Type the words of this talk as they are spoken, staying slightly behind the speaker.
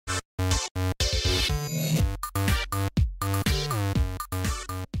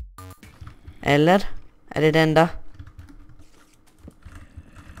Eller? Är det enda?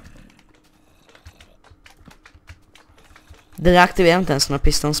 Det där aktiverar inte ens några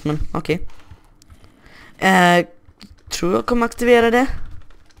pistons, men okej. Tror jag kommer aktivera det.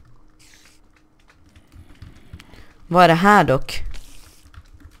 Vad är det här dock?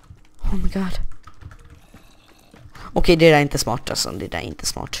 Oh my god. Okej, det där är inte smart alltså. Det där är inte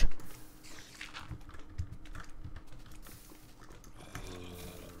smart.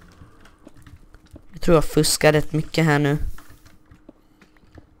 Jag tror jag fuskar rätt mycket här nu.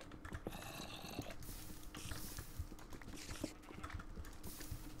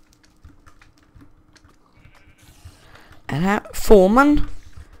 Är det här,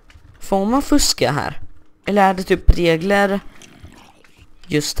 får man fuska här? Eller är det typ regler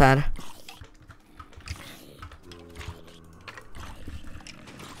just här?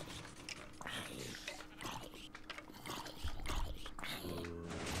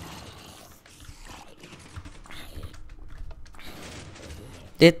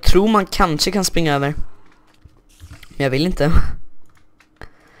 Det tror man kanske kan springa över. Men jag vill inte.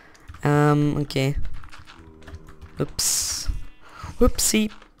 Okej. Oops. Whoopsie.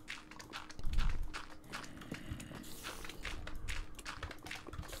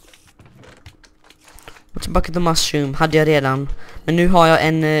 Water bucket och mushroom hade jag redan. Men nu har jag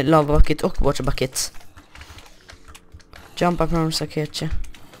en lava bucket och water bucket. Jump up from the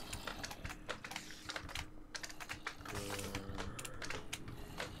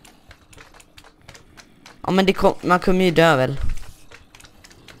Ja, men man kommer ju dö väl.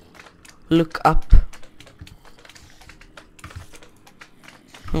 Look up.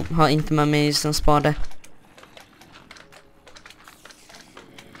 Har inte med mig som spade.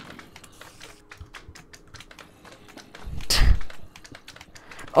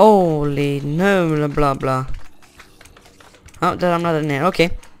 Holy no, bla bla. Ja, där ramlade ner,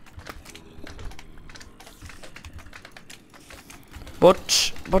 okej.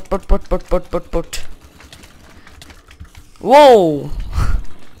 Bort. Wow!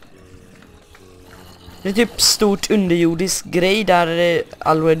 Det är typ stort underjordisk grej där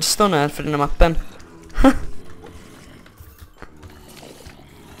all redstone är för den här mappen.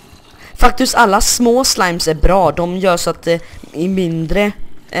 Faktiskt alla små slimes är bra. De gör så att det är mindre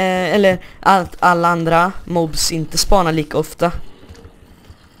eller att alla andra mobs inte spanar lika ofta.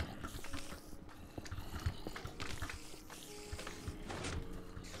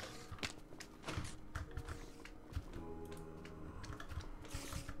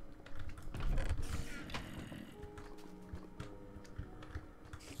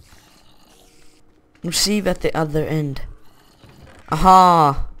 Receive at the other end.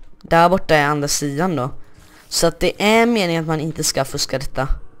 Aha, där borta är andra sidan då. Så att det är meningen att man inte ska fuska detta,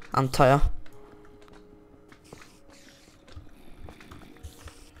 antar jag.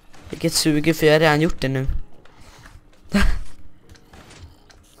 Vilket suger, för jag har redan gjort det nu.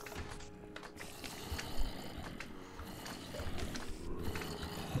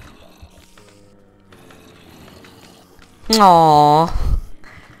 Ja.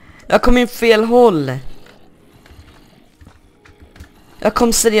 Jag kom in fel håll. Jag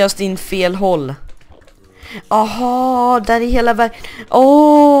kom seriöst in fel håll. Aha, där är hela världen.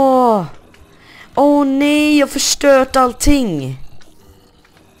 Åh nej, jag har förstört allting.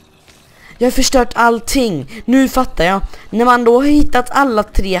 Jag har förstört allting. Nu fattar jag. När man då har hittat alla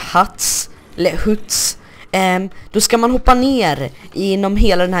 3 huts, eller huts, då ska man hoppa ner inom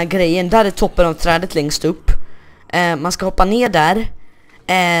hela den här grejen. Där är toppen av trädet längst upp. Man ska hoppa ner där.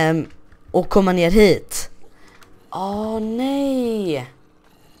 Och komma ner hit. Nej.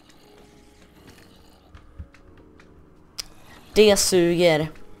 Det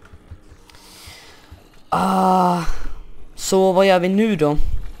suger. Så vad gör vi nu då?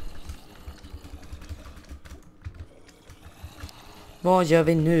 Vad gör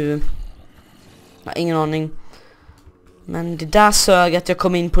vi nu? Jag har ingen aning. Men det där sög att jag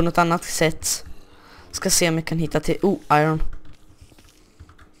kom in på något annat sätt. Ska se om jag kan hitta till... iron.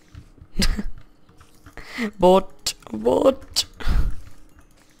 Bort.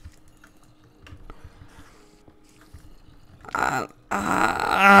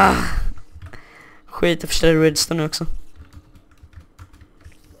 Skit, jag förstör redstone nu också.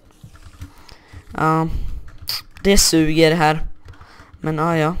 Det suger här. Men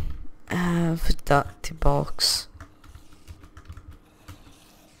ja. Flytta tillbaks.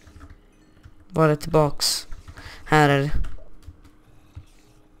 Var är tillbaks? Här är det.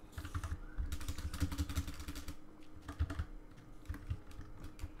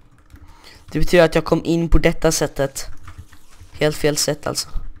 Det betyder att jag kom in på detta sättet. Helt fel sätt alltså.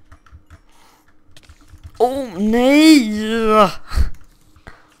 Nej!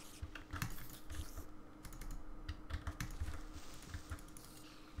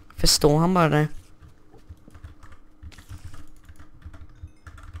 Förstår han bara det?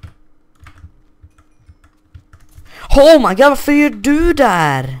 Oh my god, varför gör du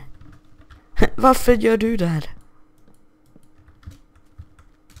där? Varför gör du där?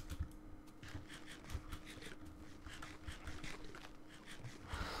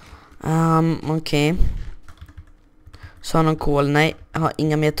 Okej. Så har någon kol. Nej, jag har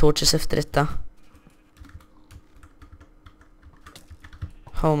inga mer torches efter detta.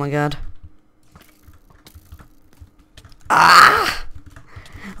 Oh my god.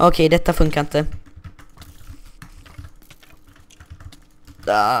 Okej, detta funkar inte.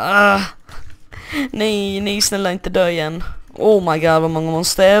 Nej, snälla inte dö igen. Oh my god, vad många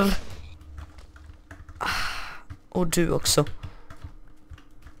monster. Och du också.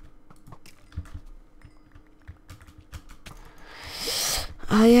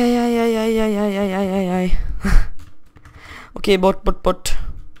 Aj. Okej, bort.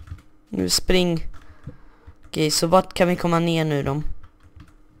 Nu spring. Okej, så vart kan vi komma ner nu då?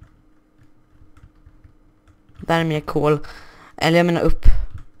 Där är mer kol. Eller jag menar upp.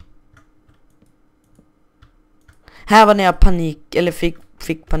 Här var när jag panik. Eller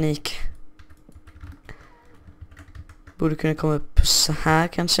fick panik. Borde kunna komma upp så här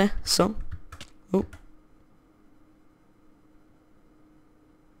kanske. Så.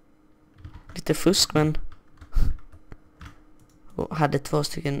 Lite fusk, men och hade 2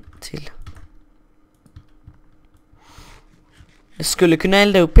 stycken till. Jag skulle kunna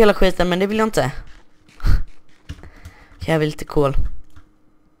elda upp hela skiten, men det vill jag inte. Jag vill lite kol.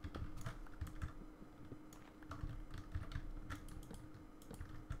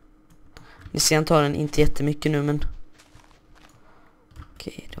 Ni ser, jag tar den inte jättemycket nu, men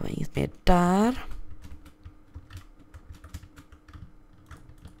okej, det var inget mer där.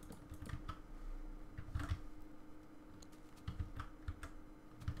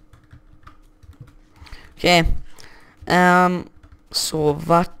 Okej. Så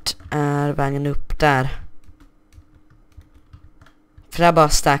vart är vägen upp där? För där bara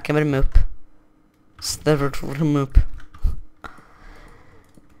stackar vi dem upp.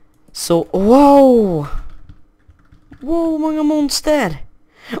 Så, wow! Wow, många monster!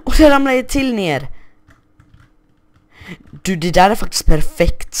 Och det ramlar ju till ner. Du, det där är faktiskt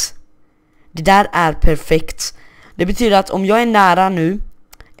perfekt. Det där är perfekt. Det betyder att om jag är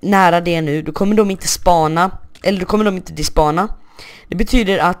nära det nu, då kommer de inte spana. Eller då kommer de inte dispana. Det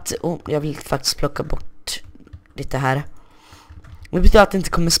betyder att, jag vill faktiskt plocka bort lite här. Det betyder att det inte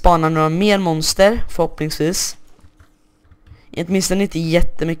kommer spana några mer monster, förhoppningsvis. Åtminstone inte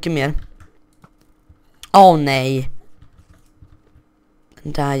jättemycket mer. Åh nej.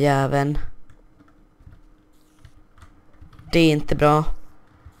 Den där jäveln. Det är inte bra.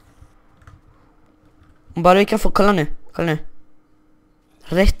 Bara vi kan få, kolla nu.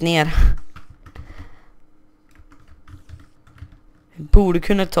 Rätt ner. Vi borde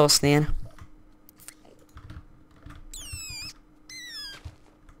kunna ta oss ner.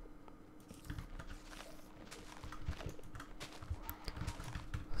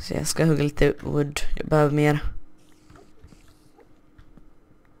 Så jag ska hugga lite wood. Jag behöver mer.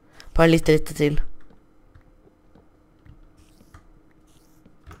 Bara lite till.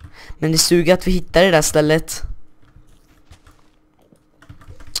 Men det suger att vi hittar det där stället.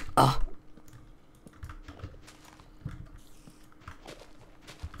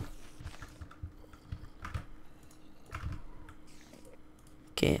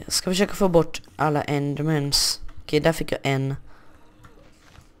 Okej, jag ska försöka få bort alla endermans. Okej, där fick jag en.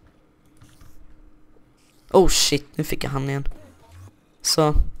 Oh shit, nu fick jag han igen.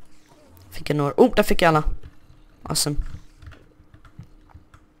 Så fick jag några. Där fick jag alla. Awesome.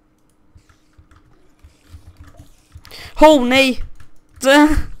 Oh nej.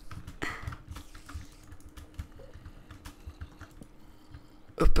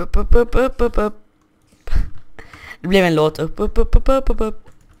 Upp. Det blev en låt. Upp.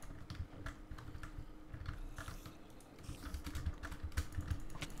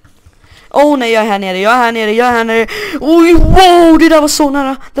 Åh nej, jag är här nere. Oj, wow, det där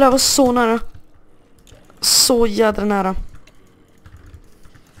var så nära. Så jädra nära.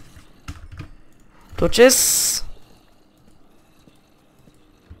 Torches.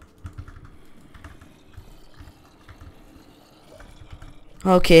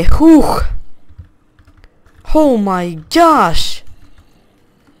 Okej, oh my gosh.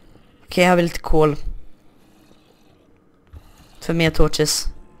 Okej, jag har väl lite kol. För mer torches.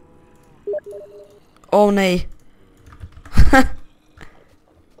 Åh nej.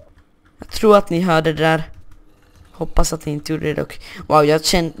 Jag tror att ni hörde det där. Hoppas att ni inte gjorde det dock. Wow, det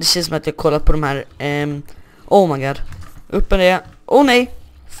känns som att jag kollat på de här. Oh my god. Upp med det. Åh nej.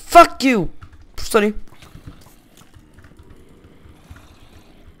 Fuck you! Sorry.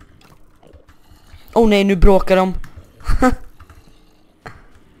 Oh nej, nu bråkar de.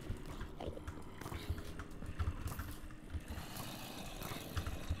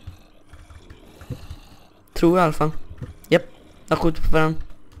 Tror jag i alla fall. Japp, jag skjuter på varandra.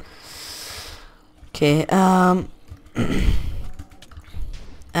 Okej,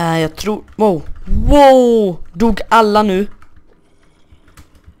 jag tror... Wow! Wow! Dog alla nu?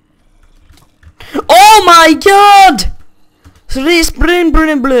 Oh my god!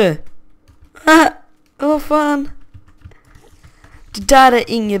 Risbryn blö. Vad fan? Det där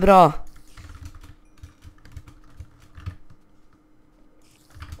är inget bra.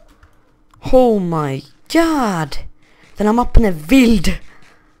 Oh my god! Den här mappen är vild.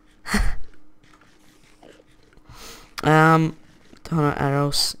 Du har några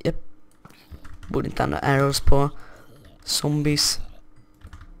arrows. Yep. Borde inte ha några arrows på zombies.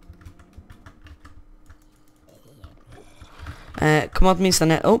 Kom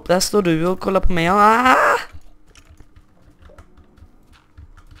åtminstone. Oh, där står du och kollar på mig. Ah!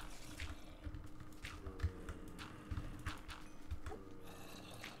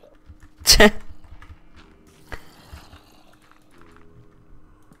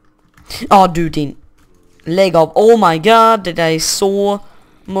 Ja, du din. Lägg av. Oh my god, det där är så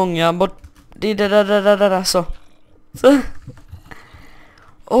många bort. Det där så.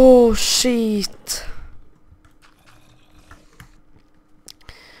 Oh shit.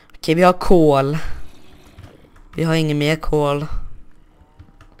 Okej, vi har kol. Vi har ingen mer kol.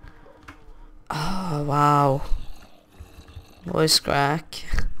 Oh, wow. Voice crack.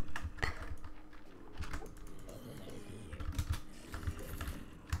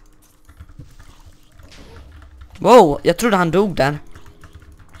 Wow, jag trodde han dog där.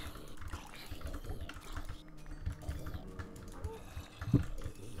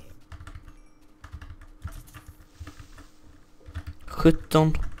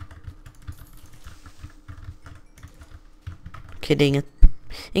 Sjutton. Okej, det är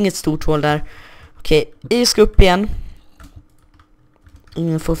inget stort hål där. Okej, vi ska upp igen.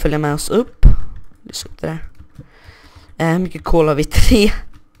 Ingen får följa med oss upp. Det sitter där. Mycket kol har vi 3.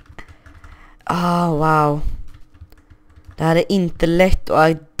 Wow. Det här är inte lätt. Och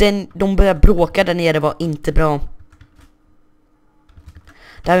de börjar bråka där nere var inte bra.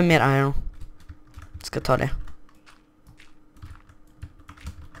 Där är mer iron. Ska ta det.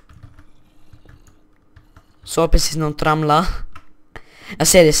 Så precis någon ramla. Jag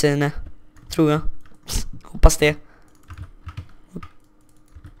ser det sen. Tror jag. Hoppas det.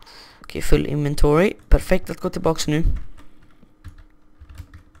 Okej, full inventory. Perfekt att gå tillbaka nu.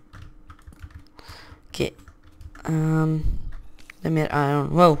 Okej. Det är mer iron.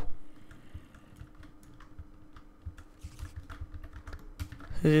 Wow.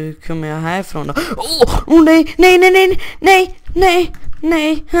 Hur kommer jag härifrån då? Oh nej, nej, nej, nej, nej,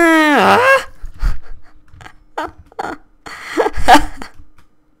 nej, nej.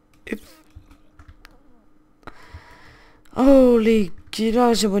 Holy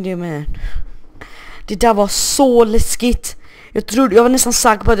god, man. Det där var så läskigt. Jag var nästan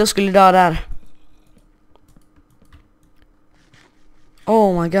säker på att jag skulle dö där.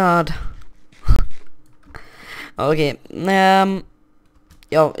 Oh my god. Okej.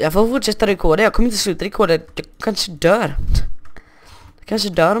 Jag får fortsätta rekorda. Jag kommer inte sluta rekorda. Jag kanske dör. Jag kanske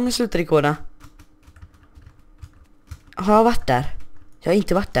dör om jag slutar rekorda. Har jag varit där? Jag har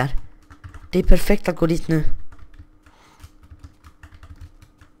inte varit där. Det är perfekt att gå dit nu.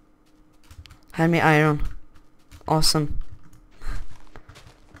 Här med iron. Awesome.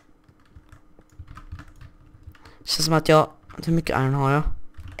 Känns som att hur mycket iron har jag?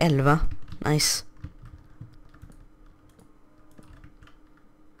 11. Nice.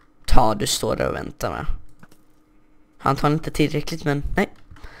 Du står där och väntar med. Han tar inte tillräckligt, men nej.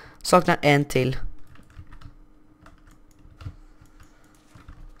 Saknar en till.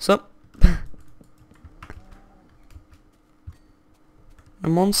 Så.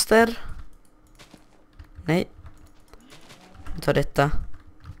 En monster. Nej. Vi tar detta.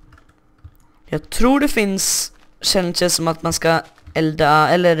 Jag tror det finns challenges som att man ska elda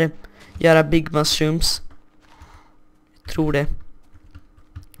eller göra big mushrooms. Jag tror det.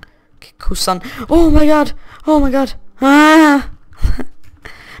 Kossan. Oh my god. Oh my god. Ah!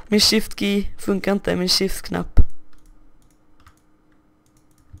 Min shift key funkar inte. Min shift knapp.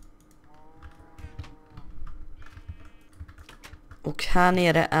 Och här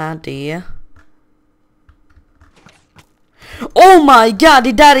nere är det. Oh my god,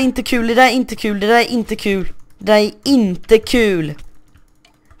 det där är inte kul. Det där är inte kul. Det där är inte kul. Det där är inte kul.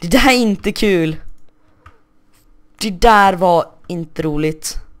 Det där är inte kul. Det där var inte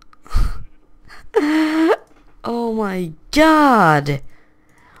roligt. Oh my god.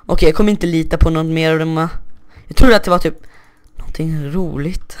 Okej, jag kommer inte lita på något mer av dem. Jag trodde att det var typ någonting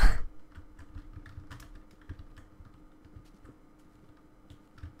roligt.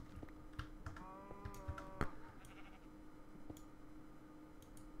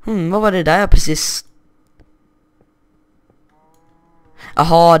 Vad var det där jag precis...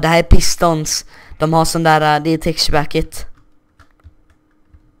 Jaha, det här är pistons. De har sån där, det är texture packet.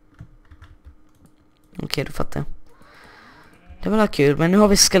 Okej, då fattar jag. Det var kul, men nu har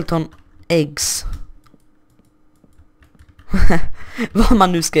vi skeleton eggs. Vad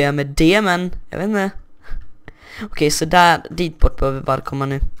man nu ska göra med det, men jag vet inte. Okej, så där, dit bort behöver vi bara komma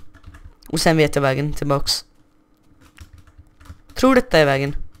nu. Och sen vet jag vägen tillbaks. Tror detta är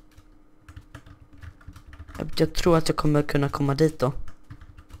vägen. Jag tror att jag kommer kunna komma dit då.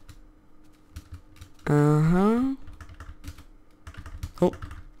 Oh.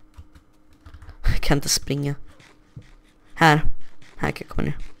 Jag kan inte springa. Här kan jag komma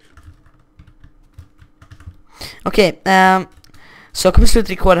ner. Okej, så jag kommer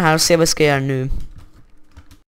sluta rekorda här och se vad jag ska göra nu.